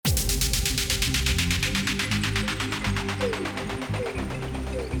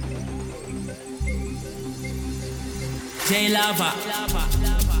DJ Lava.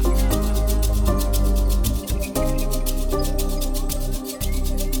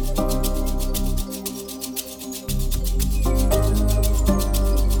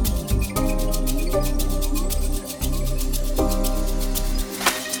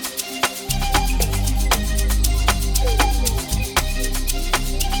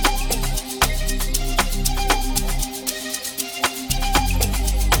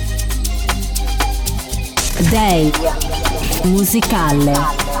 Day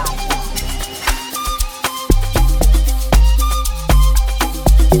musicale.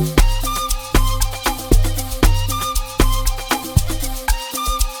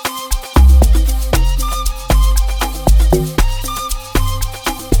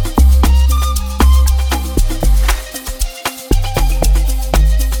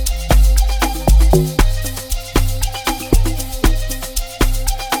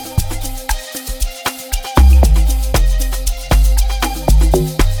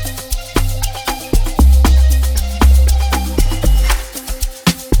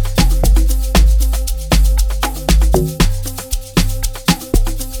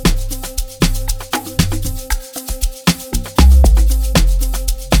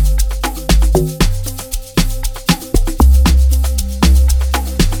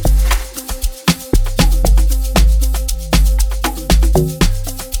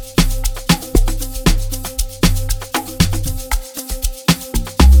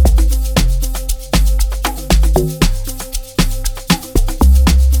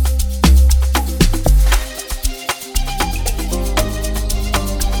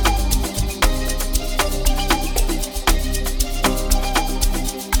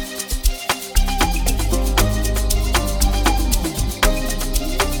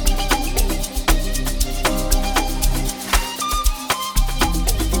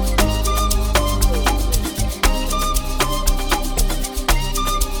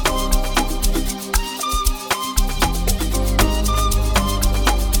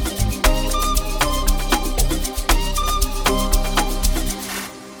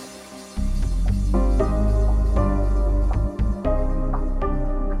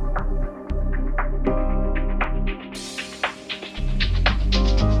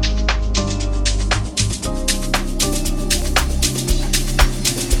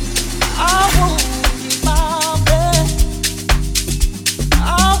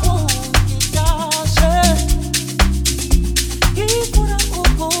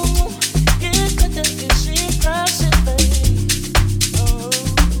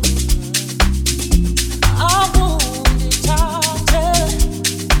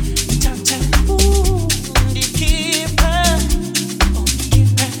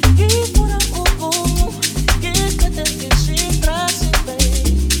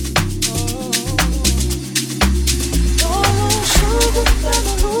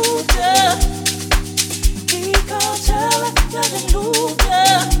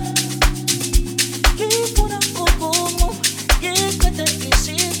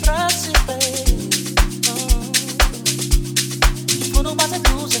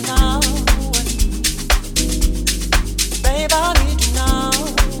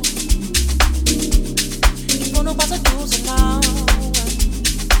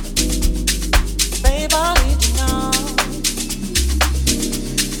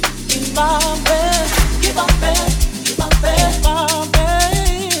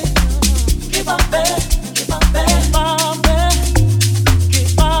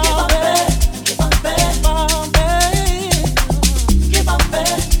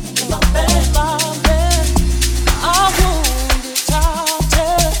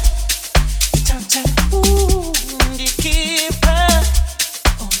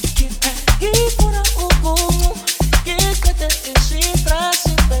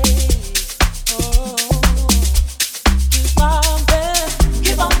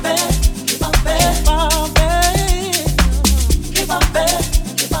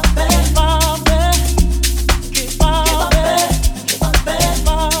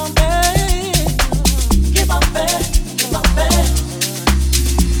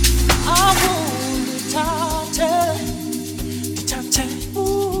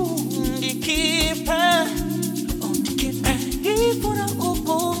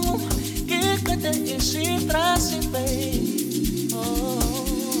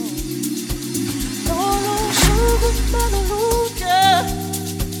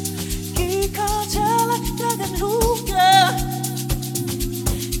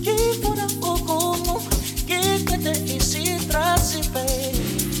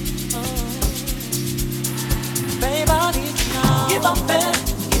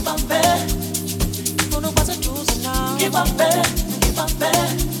 Ngibambe, Ngibambe,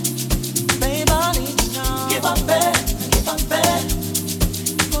 baby I need you now. Ngibambe, Ngibambe,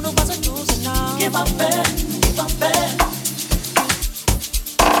 gonna pass a juice now. Ngibambe, Ngibambe.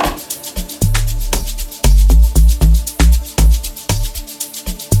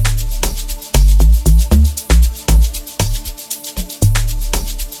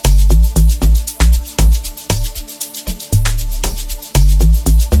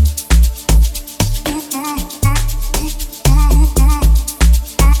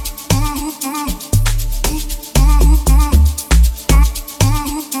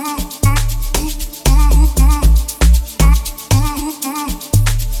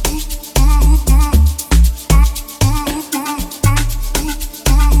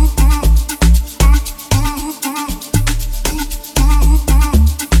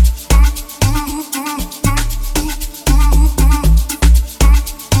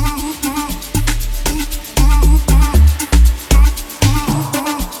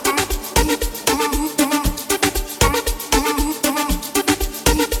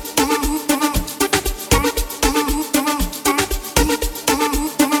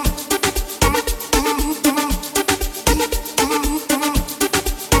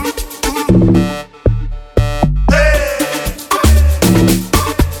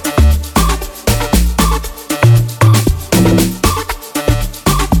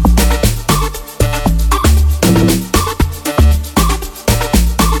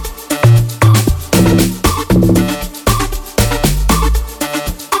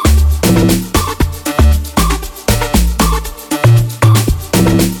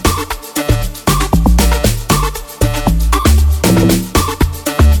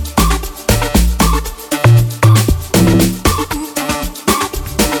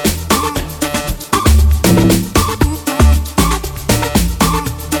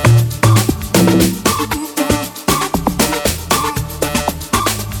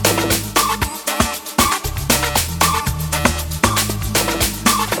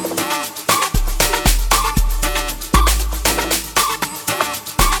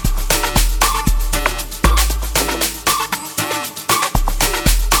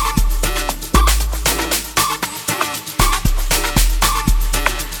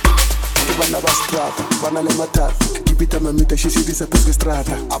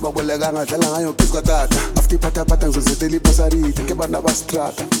 Straata, ababolekanga dlala ngayo phezu kwatata. After pata ngizozethela ipasarita ke bana ba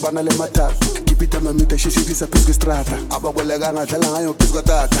Straata, bana le matata. Kipita mamita shishibisa phezu kwestrata. Ababolekanga dlala ngayo phezu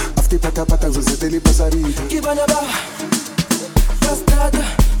kwatata. After pata ngizozethela ipasarita. Kibana ba Strata,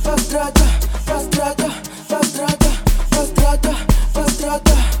 Strata, Strata, Strata, Strata,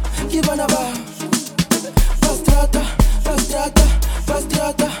 Strata. Kibana ba Strata, Strata,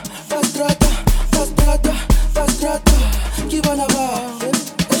 Strata, Strata, Strata, Strata. Kibana ba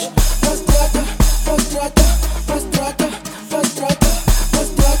Strata, Strata, Strata, Strata,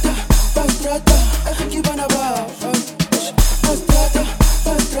 Strata, Strata. Kibana ba Strata,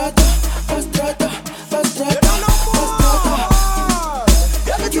 Strata, Strata, Strata.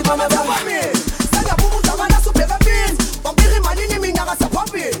 Kibana ba Sanga bumu zamana supeva pins. Vampiri manini minyaga sa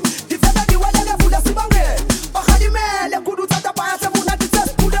popi. Tifeta diwele le vula sibange. Bakhalimele kudu tata baya se vuna titse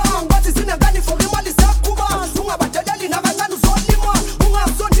kudang. Bathi sinengani for imali sa kuba. Ungabadaleli nakancane uzolima.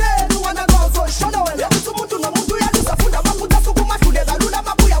 Ungasondeli unganakozo shona wena. Yakuthi umuntu nomuntu uyaluza funda bakuthi asukumadlulela lula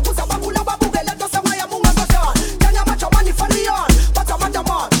babuya kuza bakula babukele nto sewaya mungazohlala. Tanya majamani fariyan. Bathi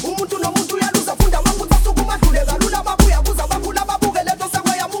amadaman. Umuntu nomuntu uyaluza funda bakuthi asukumadlulela lula babuya kuza bakula babukele nto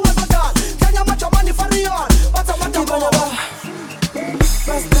sewaya mungazohlala. Tanya majamani fariyan. Bathi amadaman.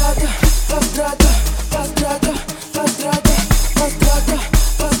 Strata, Strata, Strata, Strata, Strata,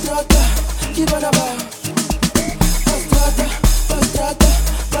 Strata. Kibana ba Strata, Strata,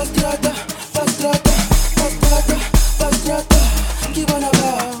 Strata, Strata, Strata, Strata. Kibana ba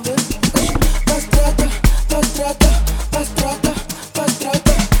Strata, Strata, Strata, Strata,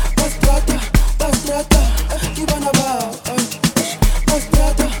 Strata, Strata. Kibana ba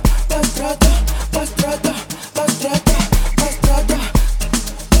Strata, Strata, Strata, Strata, Strata.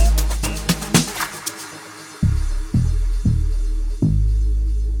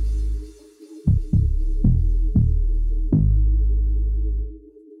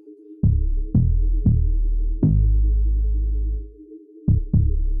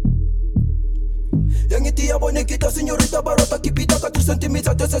 Yangitia bonekita signorita barota kipita ka 3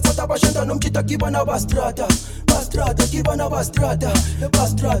 cm desetsata bashenda nomchita kibana ba Strata, Strata, kibana ba Strata,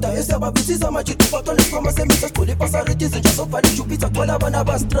 Strata. Esababisiza machitu patole kama semisa skuli pasariti zinjaso pali chupita kwa bana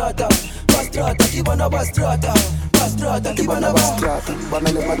ba Strata, Strata, kibana ba Strata, Strata, kibana ba Strata,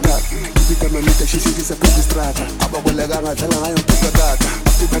 bana le matata. Kipita mamita shishibisa phezu kwestrata. Ababolekanga dlala ngayo phezu kwatata.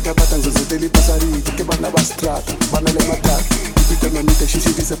 Afipata pata ngizozitela ipasariti ke bana ba Straata bana le matata ipita mamita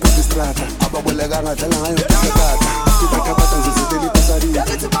shishirisa phezu Straata ababolekanga dlala ngayo kusakata afipata pata ngizozitela ipasariti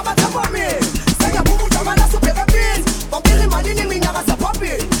Yakithi baba thapha mina Sengiyabumuda mana subheka phansi Bombiri manini mina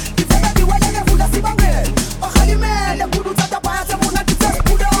ngasaphophini Ngifike ngiweleke futhi sibangele Bakhalimele kudu uthatha phaya semuna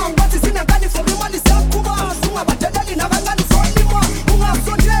ngitsesibudanga Bathi sinengane for imali siyakuba Ungabadeleli nakancane uzolima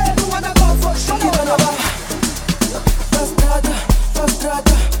Ungasondeli unganakafo Sholo Straata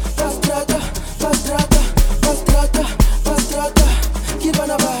Straata Straata Straata Straata Straata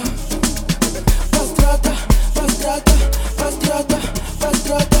Kibana ba Straata Straata Straata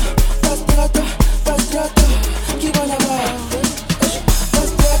Straata Straata Straata Kibana ba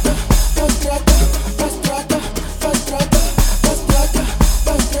Straata Straata Straata Straata Straata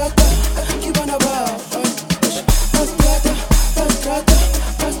Straata Kibana ba Straata Straata Straata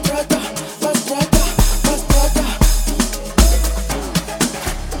Straata Straata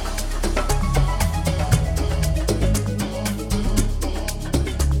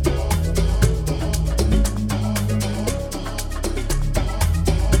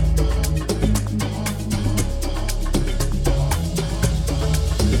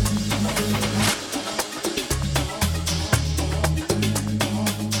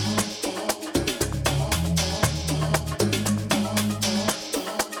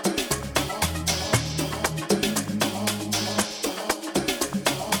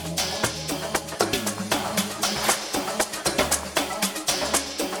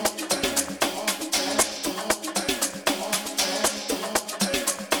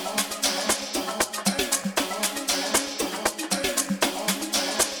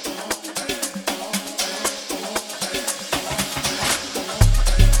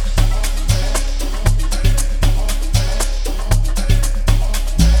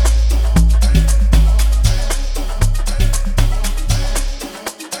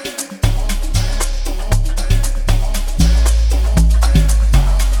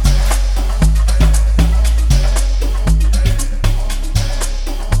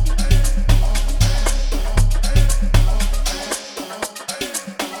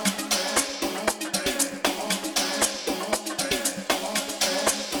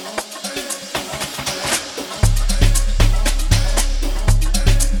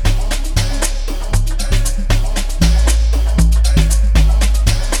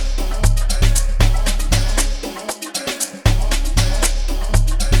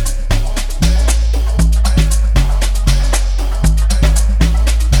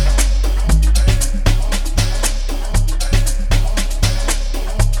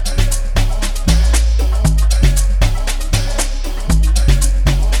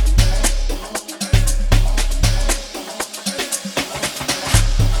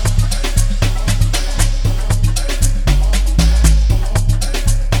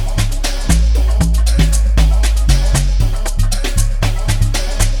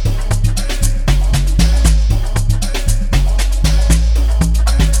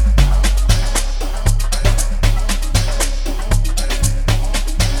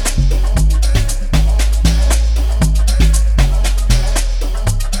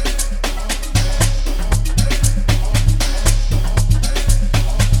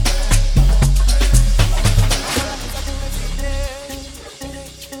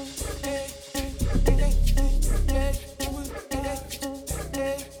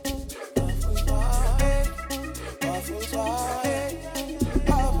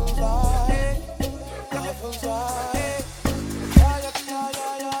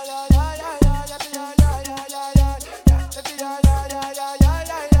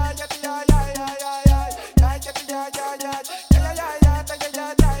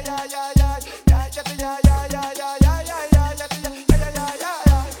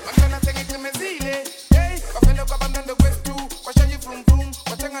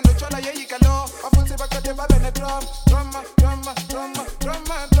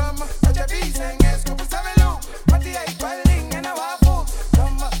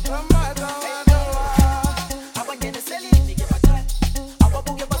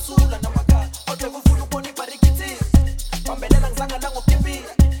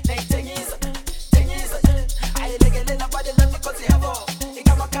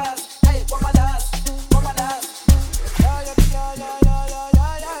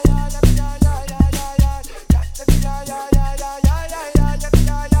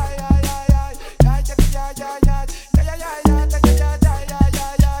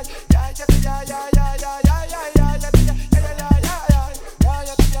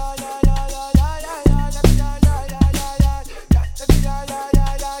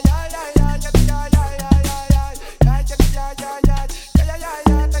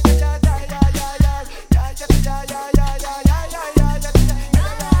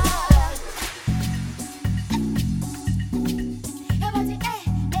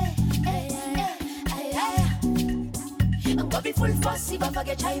Bobby full fussy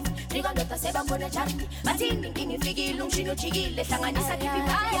bafake chive Rigondotta seba mbona charmi Matini ngini figili umshino chigile Hlanganisa kipi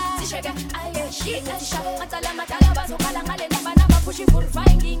baya Zisheke aye shika tisha Matala matala bazokala ngale namba namba Pushi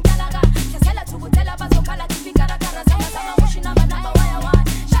furfai ngintalaga Chasela tukutela bazokala kipi karakara Zama zama mushi namba namba waya waya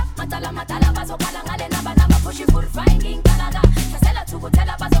Shap matala matala bazokala ngale namba namba Pushi furfai ngintalaga Chasela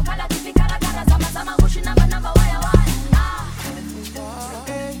tukutela bazokala kipi karakara Zama zama mushi namba namba waya waya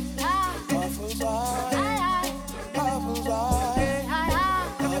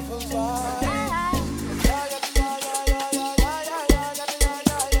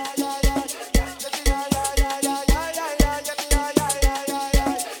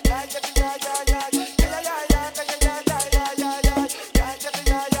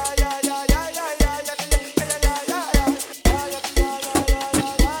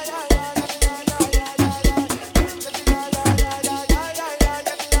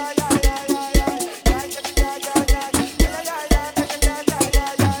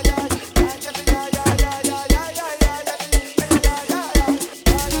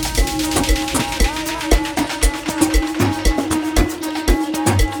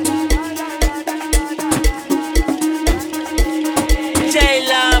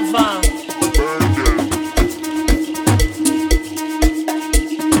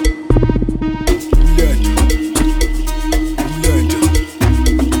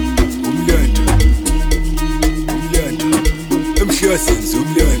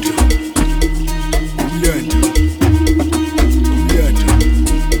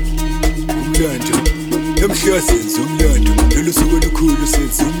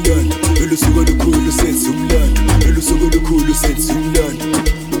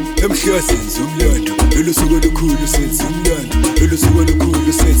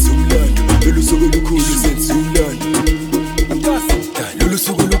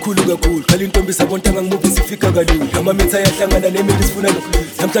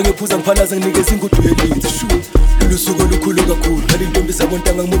Ngiphuza ngiphalaza nginikeza ingudu yelithi lolu suku olukhulu kakhulu ngale ntombi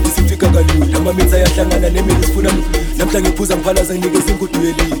sabontanga ngimuvisa ifika kalula amamitha ayahlangana nemini sifuna namhla ngiphuza ngiphalaza nginikeza ingudu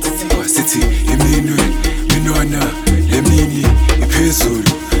yelithi sithi iminwe minwana lemini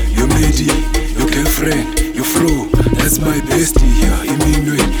iphezulu your lady your girlfriend your fro that's my bestie yeah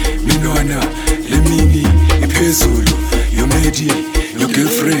iminwe minwana lemini iphezulu your lady your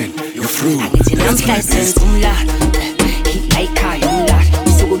girlfriend your fro that's my bestie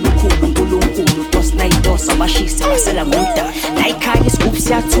Abashise basela ngoda la ikhaya isigubhu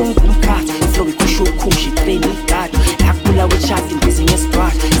siyathunga umkhathi flow ikusho ukhushi train igadi akula wechat imbizinyo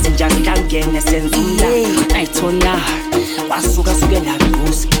Straata sinjani kangena senza umlando ayithola wasuka sukela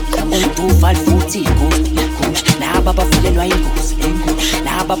ingozi Mdoovar futhi ingozi naba bafilelwa ingozi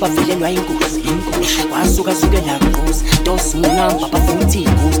naba bafilelwa ingozi wasuka sukela ingozi dosunamba bafuthi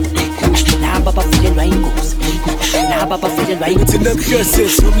ingozi naba bafilelwa ingozi naba bafilelwa ingozi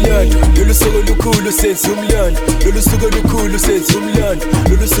namhlanje umlando lolu suku olukhulu senza umlando lolu suku olukhulu senza umlando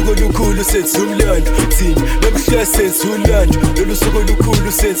lolu suku olukhulu senza umlando thina namhlanje senza umlando lolu suku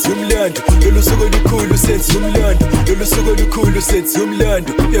olukhulu senza umlando lolu suku olukhulu senza umlando lolu suku olukhulu senza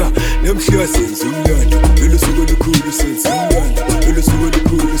umlando yeah namhlanje senza umlando lolu suku olukhulu senza umlando lolu suku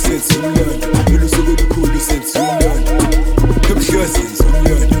olukhulu senza umlando lolu suku olukhulu senza umlando namhlanje senza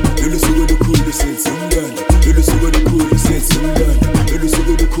umlando lolu suku olukhulu senza umlando lolu suku olukhulu senza umlando lolu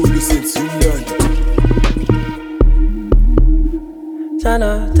suku olukhulu senza umlando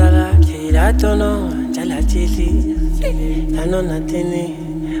Sana tala kila tono jala chili Tano natini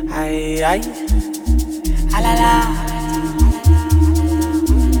ay ay alala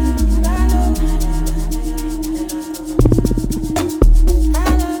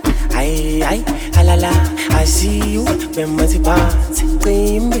ay ay alala I see you when my pants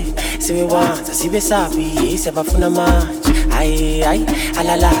clean sibe wanza sibe sabi sebafuna manje ay ay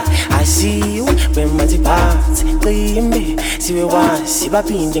alala I see you when my pants clean sibe wanza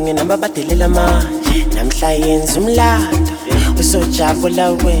sibaphinde ngenamba badelela manje namhla yenza umlando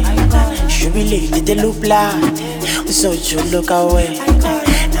usojabula we jubilate the loop blood usojuluka we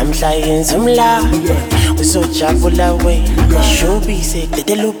namhla yenza umlando usojabula we showbiz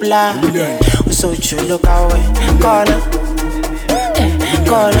the loop blood usojuluka we kona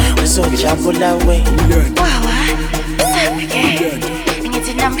usojabula we wawa sabike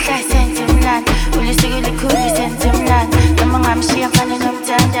ngithi namhla senze umlando ulisekele khulu senze umlando noma ngamshiya mfana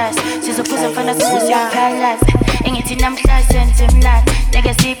nomthandazo sizophuza mfana sizoyaphalaza ngithi namhla senze umlando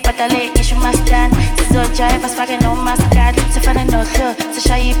neke sibhadale ngisho mastana sizojayiva sifake nomaskadi sifana nohlo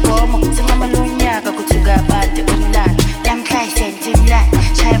sishaya ibhomo sinqamela unyaka kuthuka abade umlando namhla senze umlando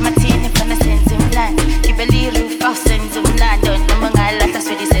shaya mathini mfana senze umlando gibeli roof awusenze umlando noma ngalahla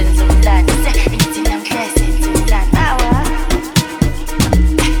sweli senze umlando ngithi namhla senze umlando awa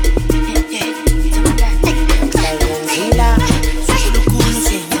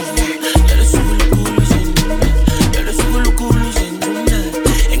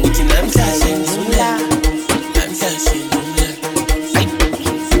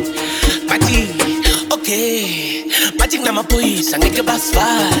amaphoyisa ngeke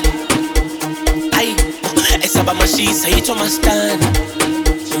basivale ayi esaba mashisa yitho mastana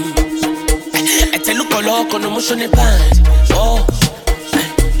ethela ugoloko noma ushone phansi oh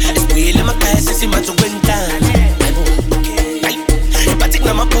esibuyele emakhaya sesimatho kwentana bathi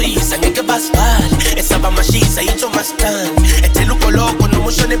kunamaphoyisa ngeke basivale esaba mashisa yitho mastana ethela ugoloko noma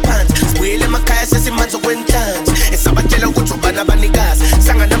ushone phansi sibuyele emakhaya sesimatho kwentana esabatshela ukuthi ubana abanikazi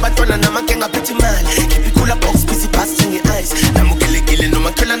sangana abantwana namake ngaphethe imali keep ikhula box busy pass nge-ice namukelekile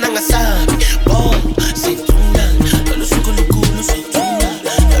noma thola nangasabi bo sithunana losuku lukhulu sithunana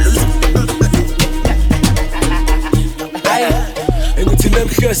engithi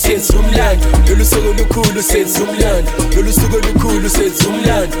namhla senza umlando lolu suku lukhulu senza umlando lolu suku lukhulu senza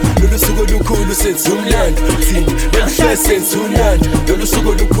umlando lolu suku lukhulu senza umlando namhla senza umlando lolu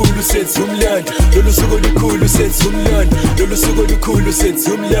suku lukhulu senza umlando lolu suku lukhulu senza umlando lolu suku lukhulu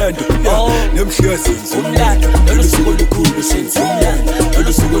senza umlando namhla senza umlando lolu suku lukhulu senza umlando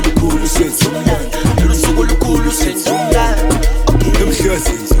lolu suku lukhulu senza umlando lolu suku lukhulu senza umlando namhla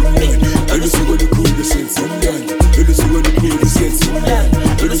senza umlando lolu suku lukhulu senza umlando lolu suku lukhulu senza umlando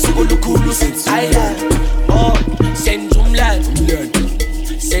lolu suku lukhulu senza umlando oh senza umlando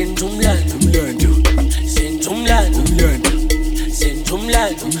senza umlando senza umlando senza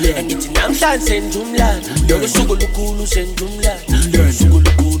umlando angithi namhlanje senza umlando lolu suku lukhulu senza umlando lolu suku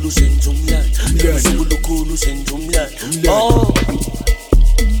lukhulu senza umlando lolu suku lukhulu senza umlando oh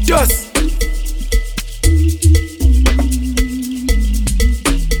just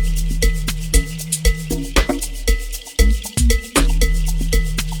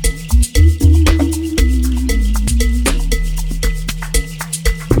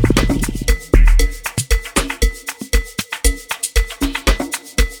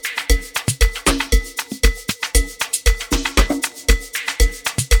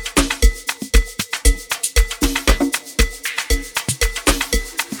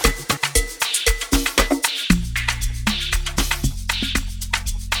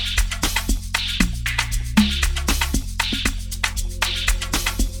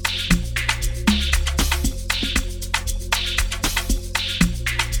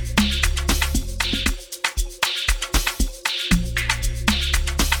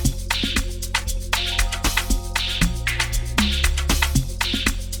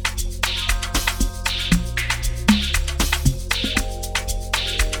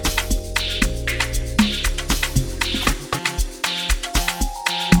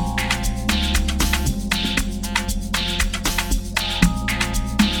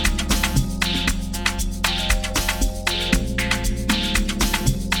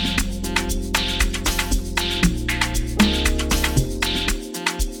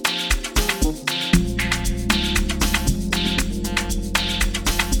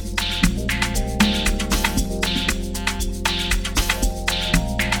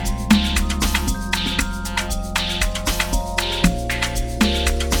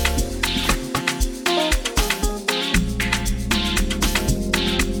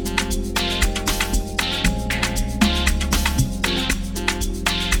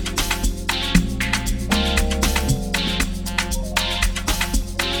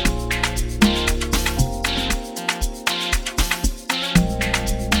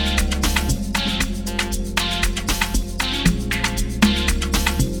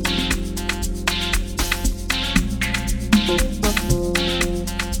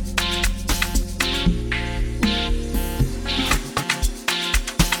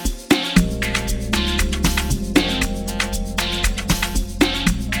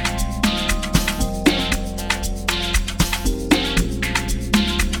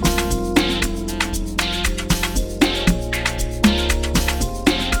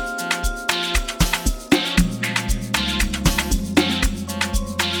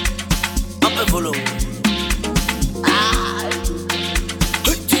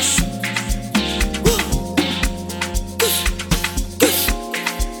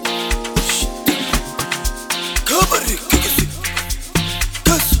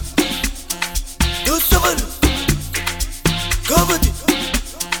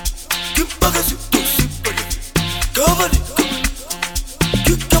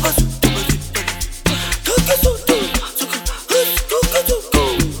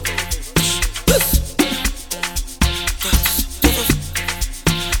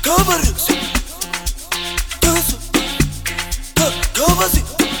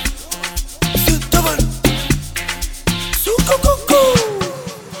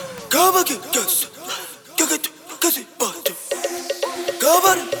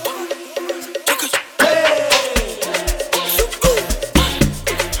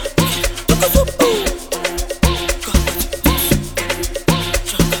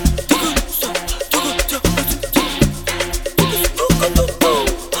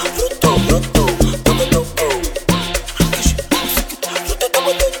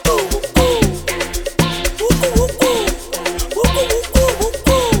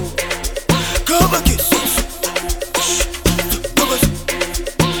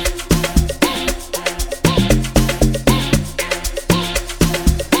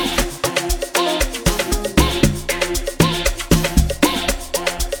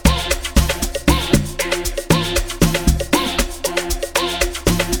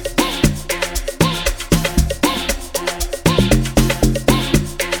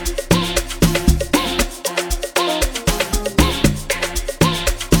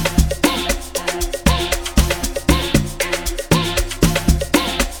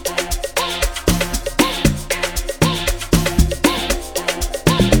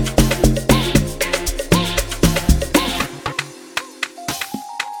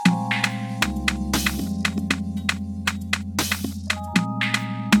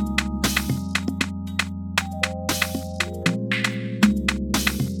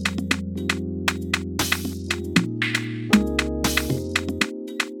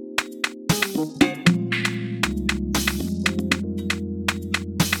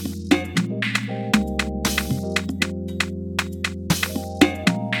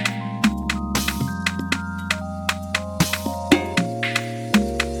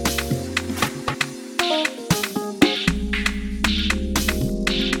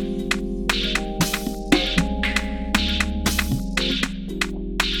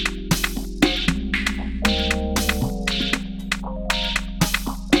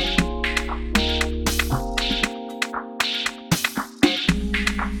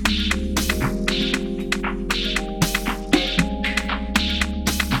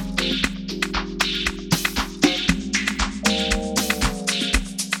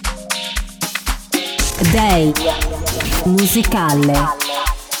Play musicale.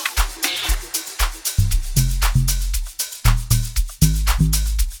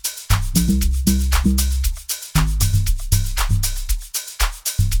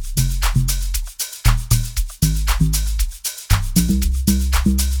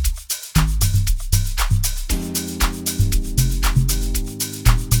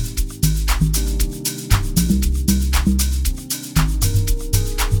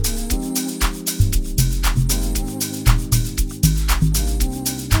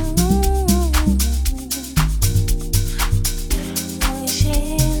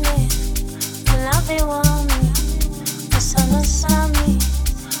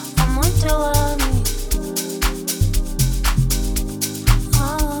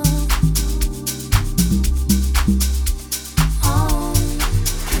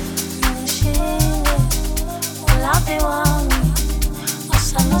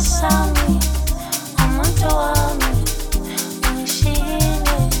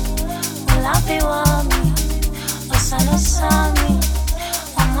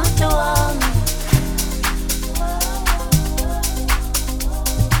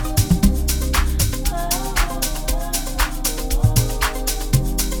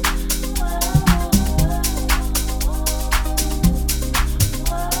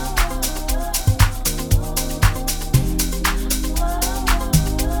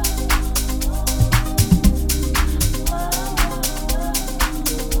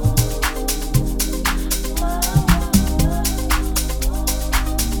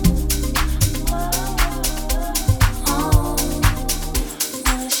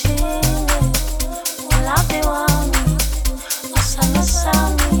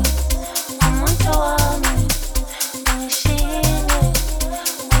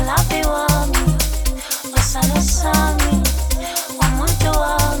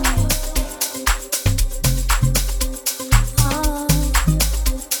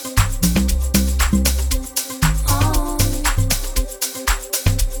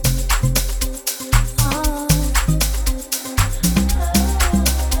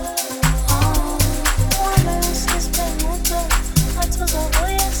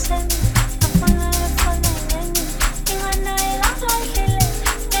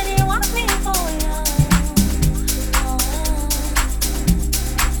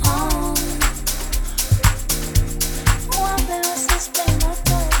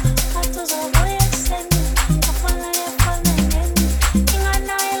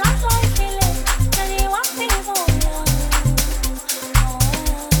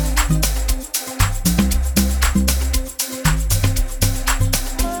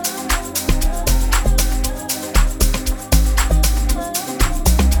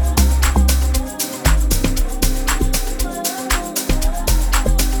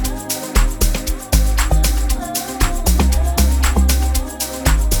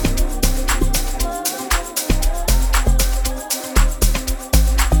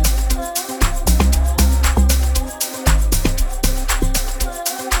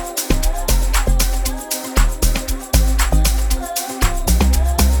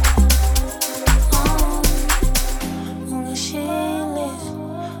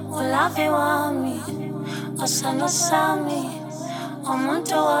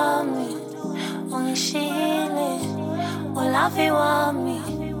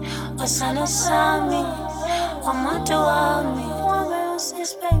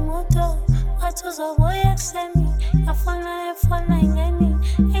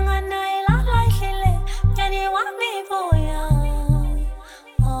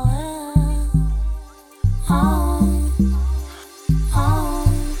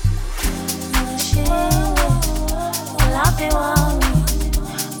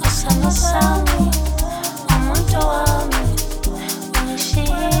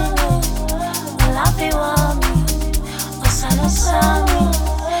 Sami,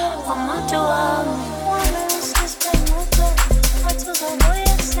 uMlando.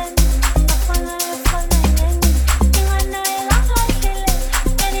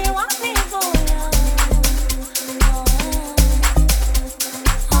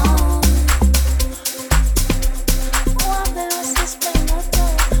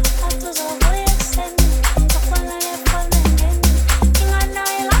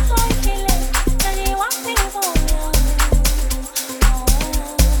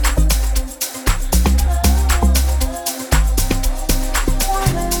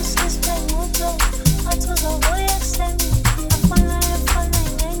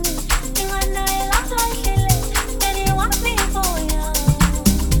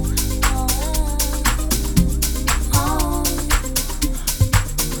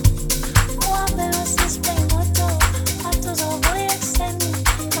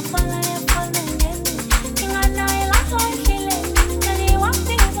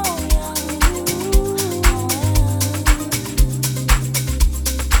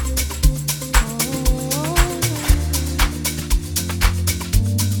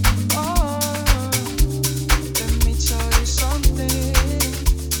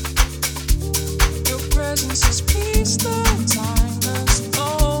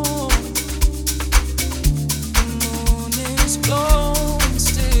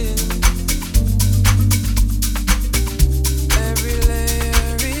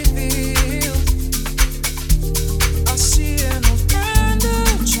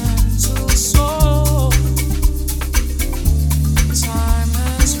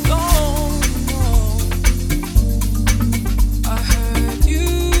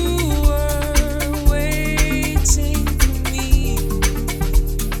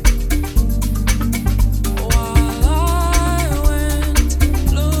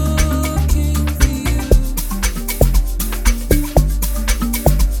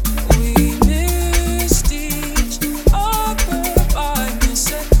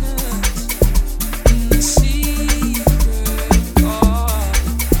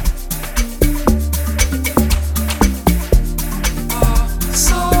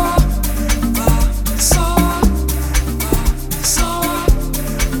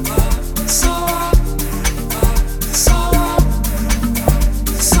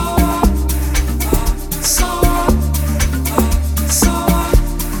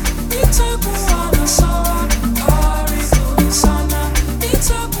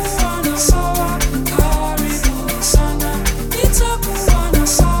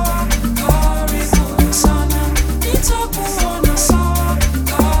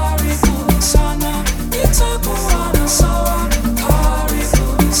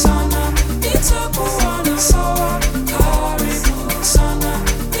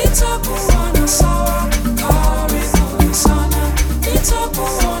 nitakuona sawa, karibuni sana.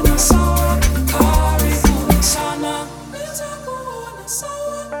 Nitakuona sawa, karibuni sana. Nitakuona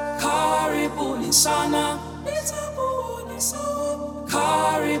sawa, karibuni sana. Nitakuona sawa,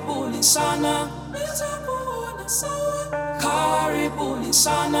 karibuni sana. Nitakuona sawa, karibuni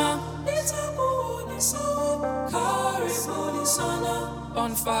sana. Nitakuona sawa, karibuni sana.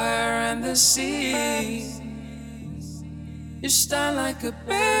 On fire and the sea, you stand like a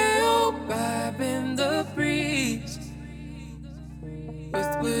baobab in the breeze,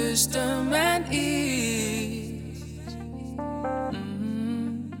 with wisdom and ease.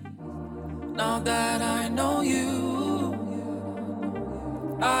 Now that I know you,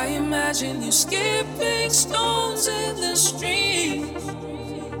 I imagine you skipping stones in the stream,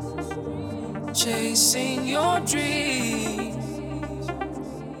 chasing your dreams.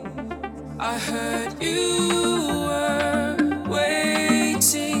 I heard you were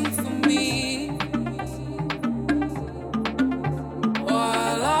waiting for me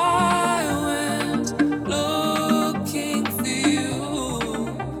while I went looking for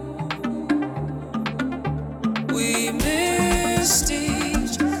you. We missed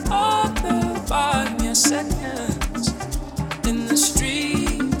each other by mere seconds in the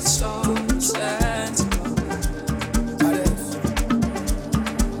streets of Zanzibar.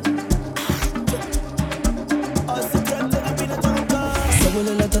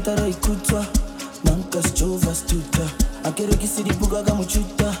 Sabolela tatara ikutwa nanka sjova stuta akere kisiri bugaga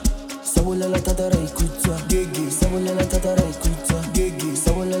muchuta. Sabolela tatara ikutwa gege. Sabolela tatara ikutwa gege.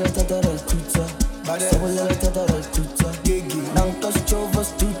 Sabolela tatara ikutwa. Sabolela tatara ikutwa gege nanka sjova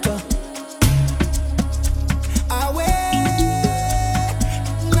stuta.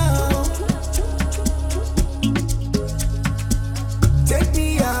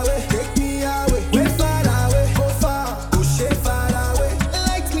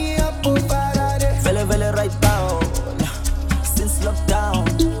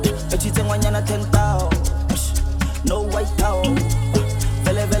 No white out,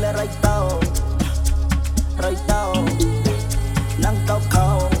 vele vele right out, nang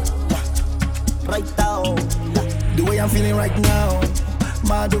cow, right out. The way I'm feeling right now,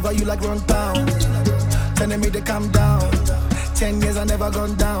 Mdoovar you like run town, telling me to calm down. 10 years I never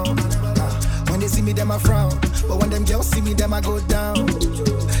gone down. When they see me, them I frown, but when them girls see me, them I go down.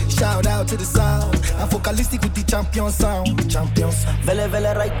 Shout out to the sound, I'm focalistic with the champion sound. Champion sound. Vele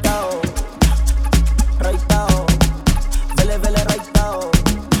vele right out. Right out, vele vele right out,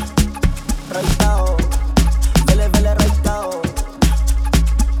 right out, vele vele right out,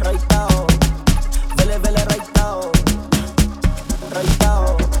 right out, vele vele right out, right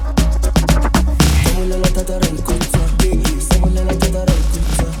out. Sabolela tatara ikutwa, sabolela tatara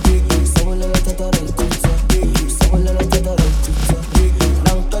ikutwa, sabolela tatara ikutwa, sabolela tatara ikutwa,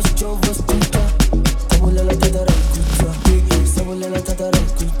 nanka sjova stuta. Sabolela tatara ikutwa, sabolela tatara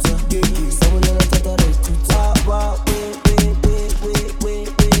ikutwa, sabolela tatara ikutwa.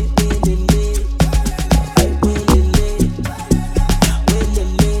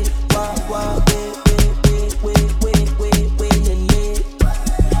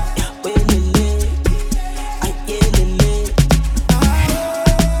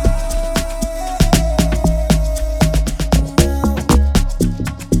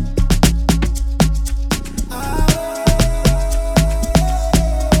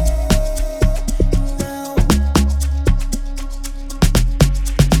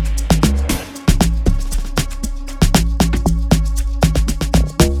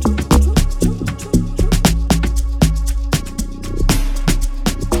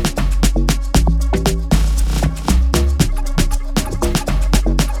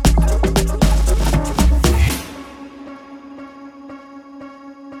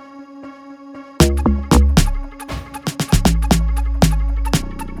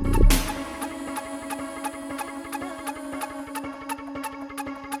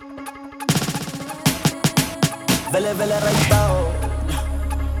 Vele vele right out,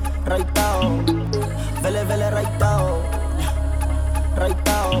 right out, vele vele right out, right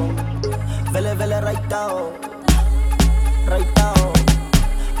out, vele vele right out, right out,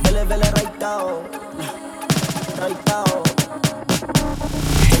 vele vele right out, right out.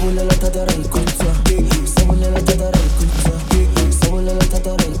 Sabolela tatara ikutwa, sabolela tatara ikutwa, sabolela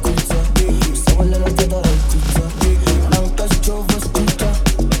tatara ikutwa, sabolela tatara ikutwa, nanka sjova stuta.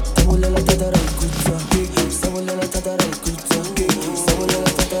 Sabolela tatara ikutwa, sabolela tatara ikutwa, sabolela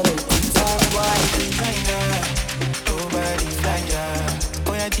tatara ikutwa. Nobody flyer,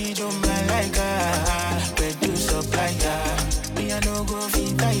 boy I teach you my like where do supplier, me I no go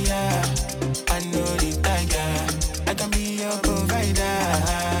fit tire, I know the tiger, I can be your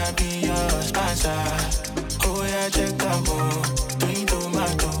provider.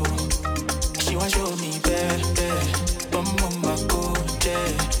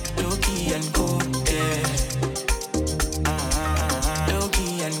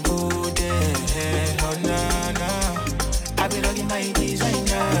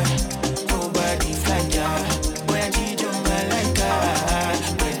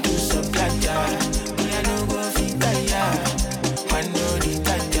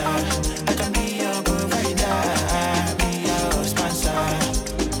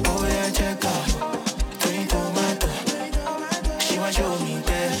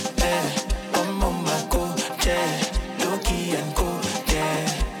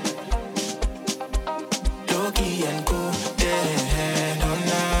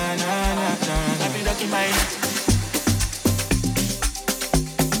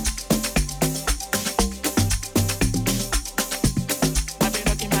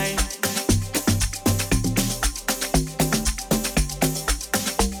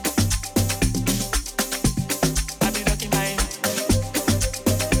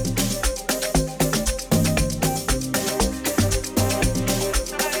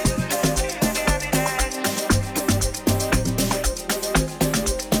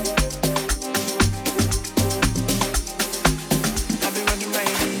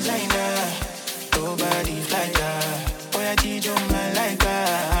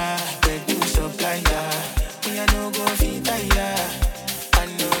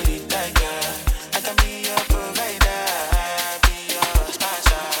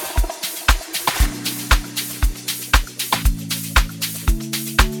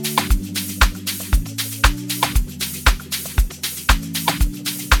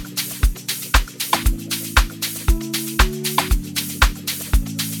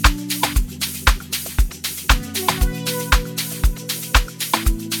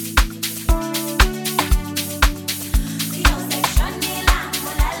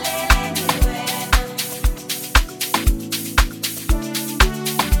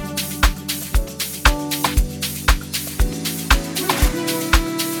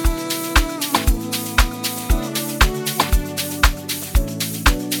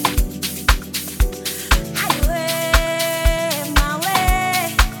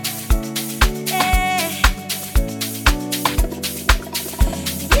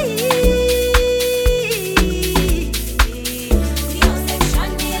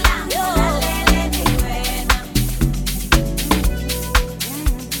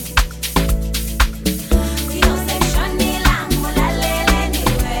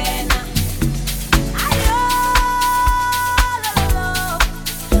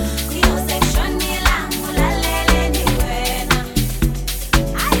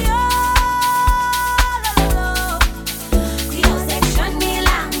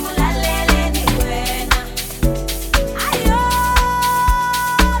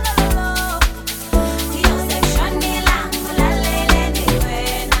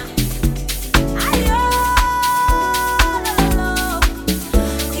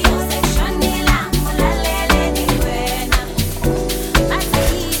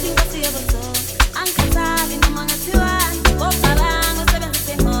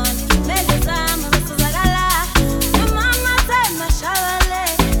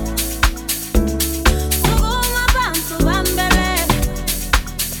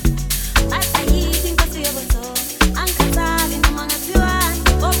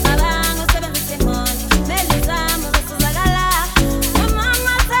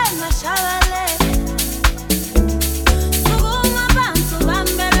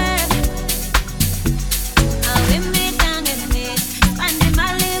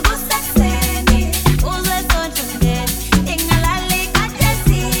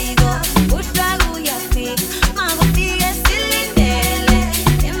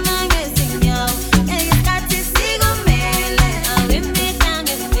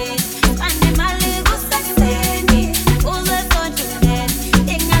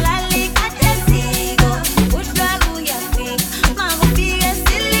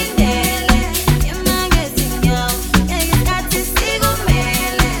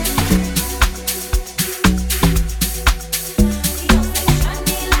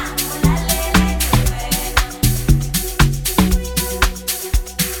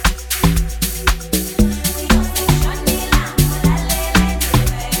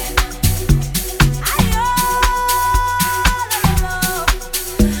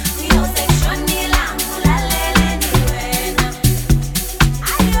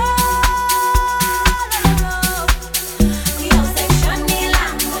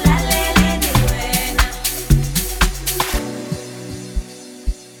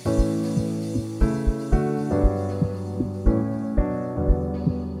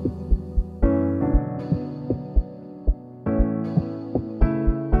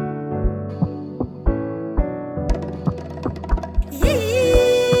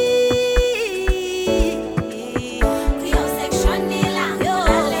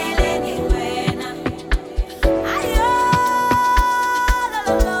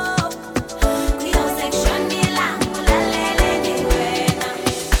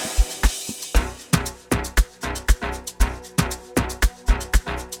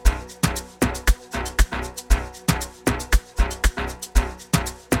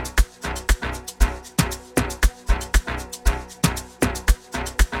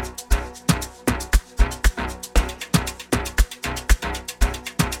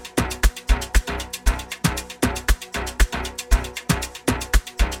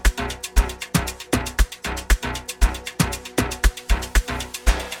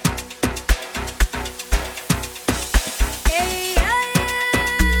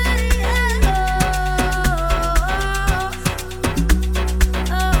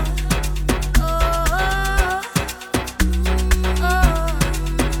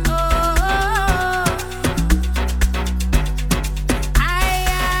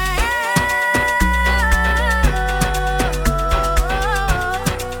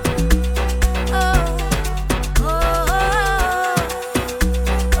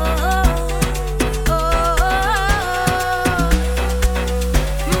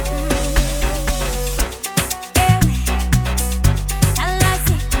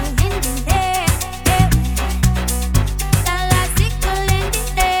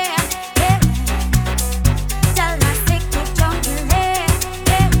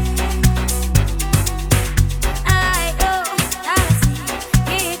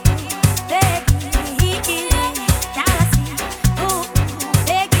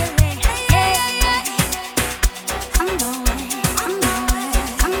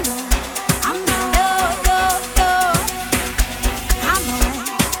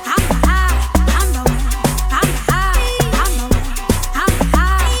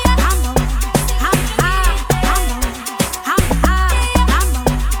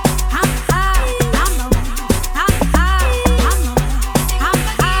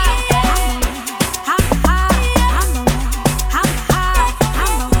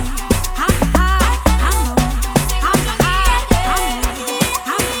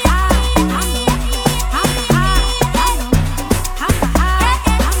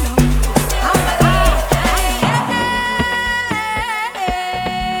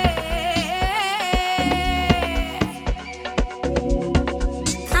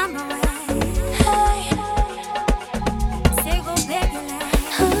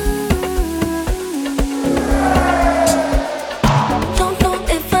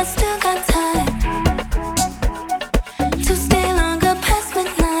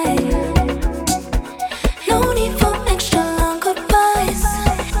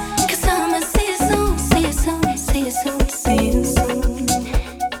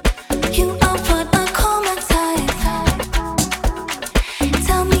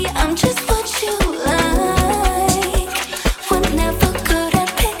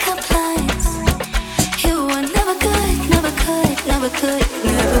 could,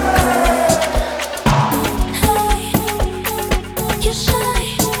 never could. Hey, you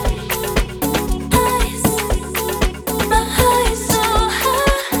shine, eyes, my eyes so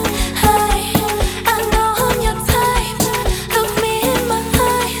high. I know I'm your type. Look me in my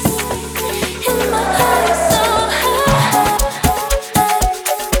eyes so high.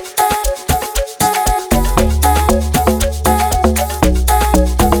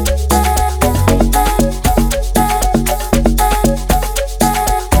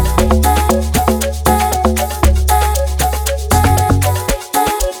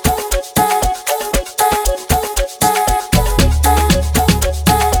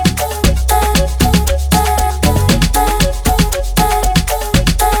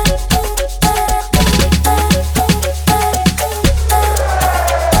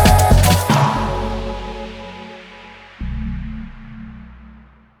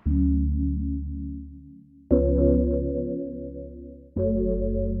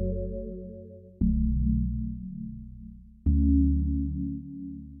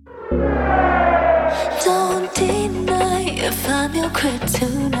 Don't deny if I'm your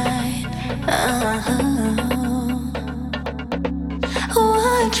kryptonite.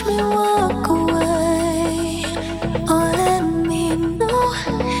 Watch me walk away, or let me know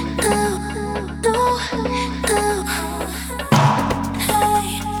now. Hey,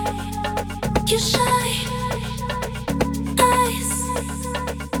 you shine, eyes,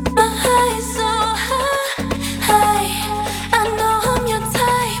 my eyes so high. I know I'm your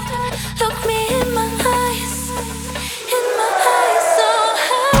type. Look me in my eyes so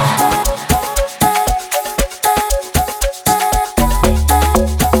high.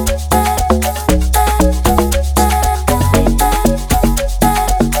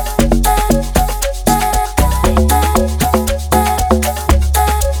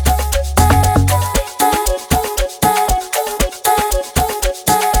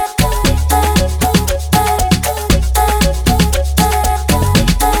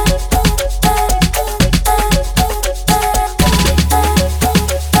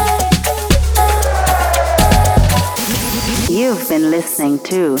 You've been listening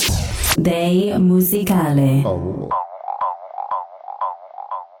to Day Musicale.